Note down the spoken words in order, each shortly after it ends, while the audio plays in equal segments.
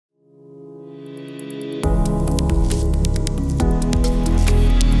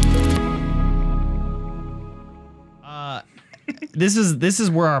this is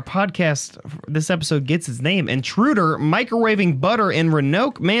where our podcast, this episode gets its name. Intruder microwaving butter in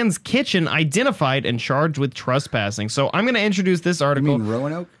Roanoke man's kitchen identified and charged with trespassing. So I'm going to introduce this article. You mean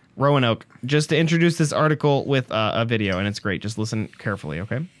Roanoke? Roanoke. Just to introduce this article with a video, and it's great. Just listen carefully,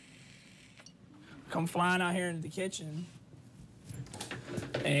 okay? Come flying out here into the kitchen,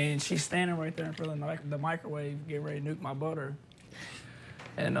 and she's standing right there in front of the microwave, getting ready to nuke my butter.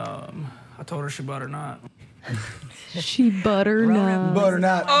 And I told her she butter not. She butter not. Butter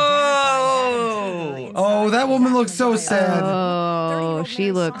not. Oh, that woman looks so sad. Oh,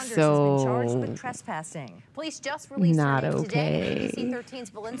 she looks so charged with trespassing. Police just released not her name okay. today. ABC 13's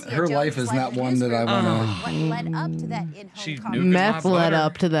Valencia Her life is not one that I want to. What led up to that Meth led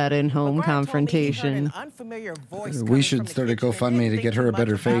up to that in-home confrontation. We should start a GoFundMe to get her a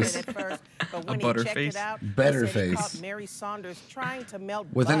better face. A butter face? Better face.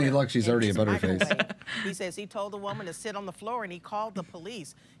 With any luck, she's already a butter face. He says he told the woman to sit on the floor and he called the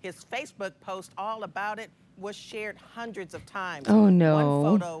police. His Facebook post all about it was shared hundreds of times. Oh, no.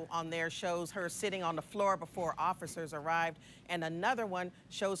 One photo on there shows her sitting on the floor before officers arrived, and another one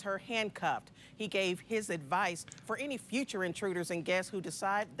shows her handcuffed. He gave his advice for any future intruders and guests who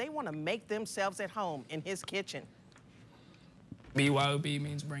decide they want to make themselves at home in his kitchen. BYOB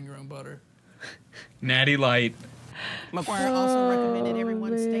means bring your own butter. Natty Light. McGuire also recommended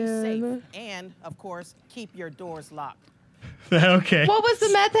everyone stay safe and, of course, keep your doors locked. Okay. What was the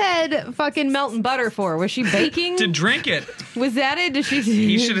meth head fucking melting butter for? Was she baking? To drink it. Was that it? Did she?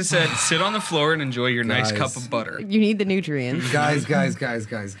 He should have said, sit on the floor and enjoy your nice cup of butter. You need the nutrients. Guys.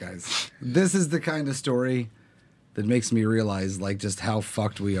 This is the kind of story that makes me realize, like, just how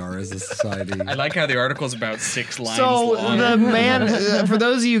fucked we are as a society. I like how the article's about 6 lines So long. the man, for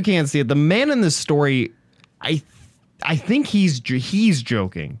those of you who can't see it, the man in this story, I think he's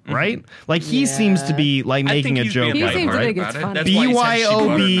joking, right? Like he seems to be like making a joke. He Like, seems to right? think it's funny.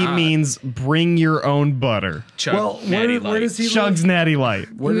 BYOB means bring your own butter. Chug Well, where does he live? Chugs Natty Light.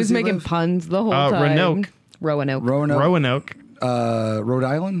 He was making puns the whole time. Roanoke. Roanoke. Rhode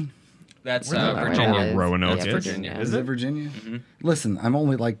Island? That's Virginia. Roanoke That's is. Virginia. Is it Virginia? Listen, I'm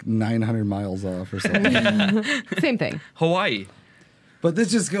only like 900 miles off or something. Same thing. Hawaii. But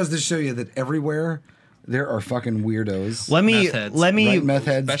this just goes to show you that everywhere there are fucking weirdos. Let me Right, meth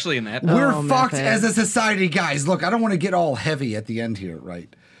heads. Especially in that. We're Oh, fucked meth as heads. a society, guys. Look, I don't want to get all heavy at the end here, right?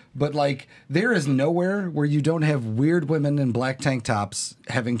 But like, there is nowhere where you don't have weird women in black tank tops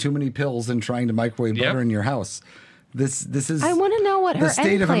having too many pills and trying to microwave butter in your house. This is. I want to know what the her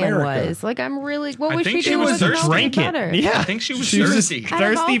state end of plan America. was. Like, I'm really. What I was think she she doing was with the thirsty. melted Drink it. butter? Yeah. I think she was She was thirsty. Out of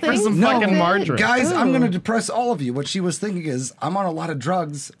thirsty all for some things, fucking no. margarine. Guys, I'm Ooh. going to depress all of you. What she was thinking is, I'm on a lot of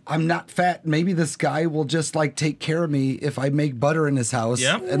drugs. I'm not fat. Maybe this guy will just like take care of me if I make butter in his house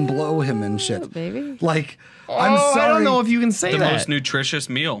and blow him and shit. Baby. Like, I'm sorry. I don't know if you can say The that. most nutritious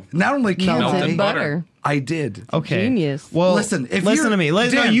meal. Not only can Melted I, butter. I did. Okay. Genius. Well, Listen, if listen you're- to me. No,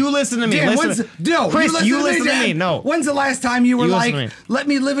 Dan, you listen to me. Dan, Listen Chris, you listen to Dan. me. No. When's the last time you were You like, listen to me. let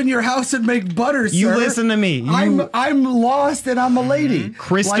me live in your house and make butter, sir? You listen to me. I'm lost and I'm a lady.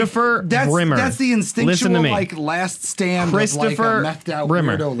 Christopher Like, that's, Brimmer. That's the Listen instinctual, to me. like, last stand Christopher of like a methed out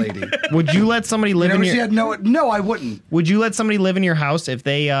Brimmer. weirdo lady. Would you let somebody live You know, in she your? had no, I wouldn't. Would you let somebody live in your house if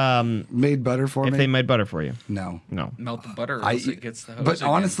they Made butter for if me? they made butter for you? No. No. Melt the butter or else it gets the hose But again.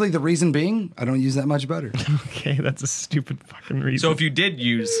 honestly, the reason being, I don't use that much butter. Okay, that's a stupid fucking reason. So if you did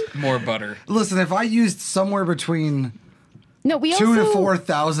use more butter. Listen, if I used somewhere between No, we 2,000 to also.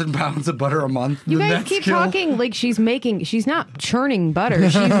 4,000 pounds of butter a month, You then guys that's keep still- talking like she's not churning butter.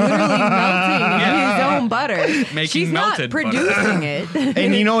 She's literally melting his own butter. Making she's melted not producing it.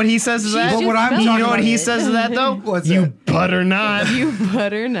 and you know what he says to that? She's But what I'm just You talking know what about- he says to that though? What's you that? butter not. You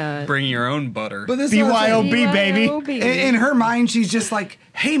butter not. Bring your own butter. But this is what I'm saying. BYOB, baby. BYOB. In her mind, she's just like,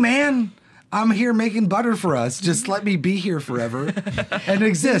 hey, man, I'm here making butter for us. Just let me be here forever and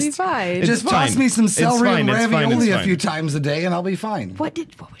exist. Be fine. Just It's toss fine. me some It's celery fine. and It's fine. ravioli It's a fine. few times a day, and I'll be fine. What was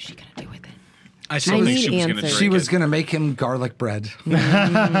she gonna do with it? I still think need she was going to answers. drink She was it. going to make him garlic bread,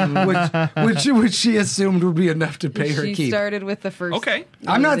 which she assumed would be enough to pay her She keep. started with the first. Okay.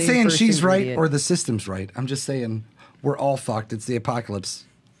 I'm not the saying first she's right ingredient. or the system's right. I'm just saying we're all fucked. It's the apocalypse.